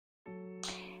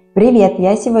Привет!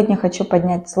 Я сегодня хочу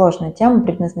поднять сложную тему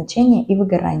предназначения и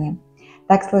выгорания.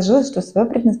 Так сложилось, что свое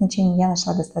предназначение я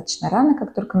нашла достаточно рано.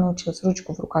 Как только научилась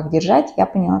ручку в руках держать, я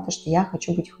поняла, что я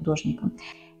хочу быть художником.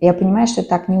 И я понимаю, что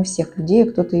так не у всех людей.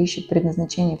 Кто-то ищет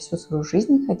предназначение всю свою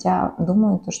жизнь, хотя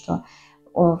думаю, что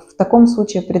в таком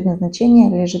случае предназначение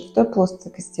лежит в той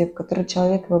плоскости, в которой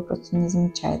человек его просто не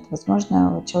замечает.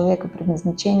 Возможно, у человека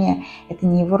предназначение – это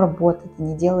не его работа, это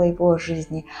не дело его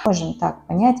жизни. Можем так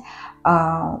понять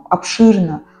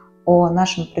обширно о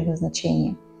нашем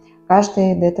предназначении.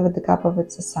 Каждый до этого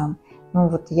докапывается сам. Ну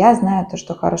вот я знаю то,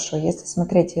 что хорошо. Если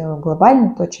смотреть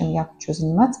глобально, то, чем я хочу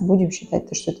заниматься, будем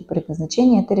считать, что это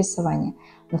предназначение, это рисование.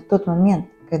 Но в тот момент,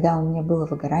 когда у меня было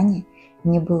выгорание,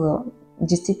 мне было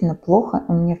действительно плохо,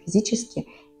 у меня физически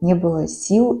не было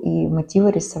сил и мотива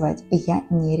рисовать, и я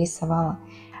не рисовала.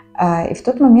 И в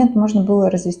тот момент можно было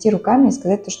развести руками и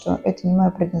сказать, что это не мое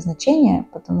предназначение,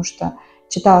 потому что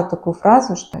читала такую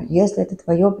фразу, что если это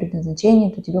твое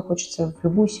предназначение, то тебе хочется в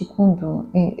любую секунду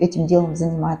этим делом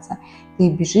заниматься.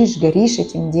 Ты бежишь, горишь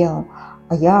этим делом,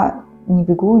 а я не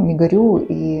бегу, не горю,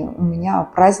 и у меня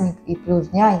праздник и плюс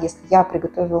дня, если я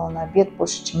приготовила на обед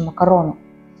больше, чем макарону.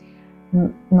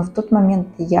 Но в тот момент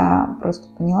я просто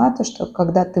поняла что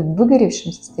когда ты в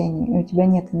выгоревшем состоянии, и у тебя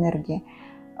нет энергии,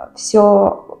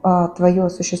 все твое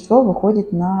существо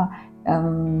выходит на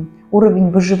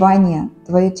уровень выживания,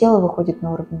 твое тело выходит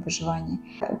на уровень выживания.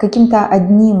 Каким-то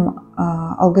одним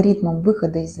алгоритмом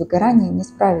выхода из выгорания не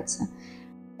справиться.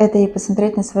 Это и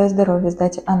посмотреть на свое здоровье,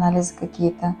 сдать анализы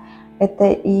какие-то. Это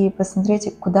и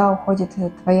посмотреть, куда уходит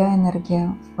твоя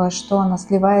энергия, во что она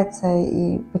сливается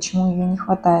и почему ее не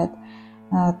хватает.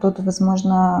 Тут,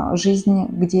 возможно, жизнь,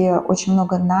 где очень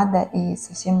много надо и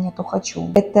совсем нету хочу.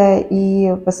 Это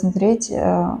и посмотреть,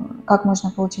 как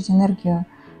можно получить энергию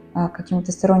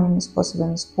какими-то сторонними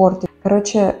способами, спорт.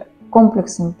 Короче,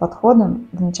 комплексным подходом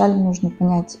вначале нужно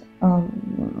понять,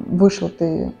 вышел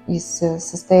ты из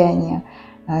состояния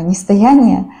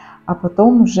нестояния, а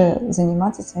потом уже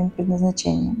заниматься своим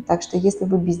предназначением. Так что если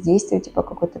вы бездействуете по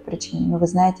какой-то причине, но вы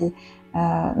знаете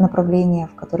направление,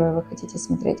 в которое вы хотите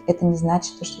смотреть, это не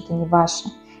значит, что это не ваше.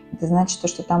 Это значит,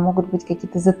 что там могут быть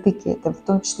какие-то затыки. Это в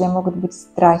том числе могут быть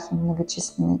страхи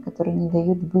многочисленные, которые не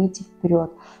дают выйти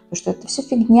вперед. Потому что это все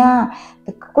фигня,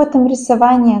 это какое там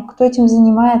рисование, кто этим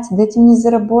занимается, да этим не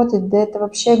заработать, да это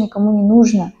вообще никому не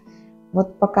нужно.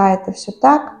 Вот пока это все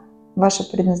так, ваше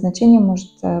предназначение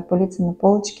может пылиться на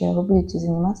полочке, а вы будете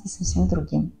заниматься совсем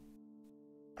другим.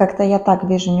 Как-то я так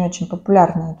вижу не очень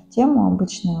популярную эту тему.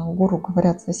 Обычно у гуру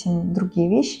говорят совсем другие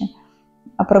вещи.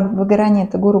 А про выгорание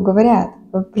это гуру говорят.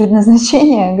 Про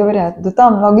предназначение говорят. Да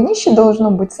там огнище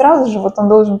должно быть сразу же, вот он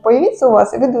должен появиться у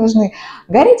вас, и вы должны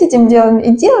гореть этим делом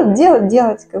и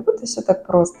делать. Как будто все так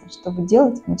просто. Чтобы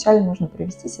делать, вначале нужно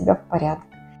привести себя в порядок.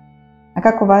 А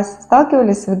как у вас?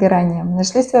 Сталкивались с выгоранием?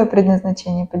 Нашли свое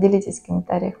предназначение? Поделитесь в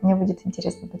комментариях. Мне будет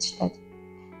интересно почитать.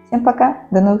 Всем пока.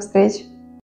 До новых встреч.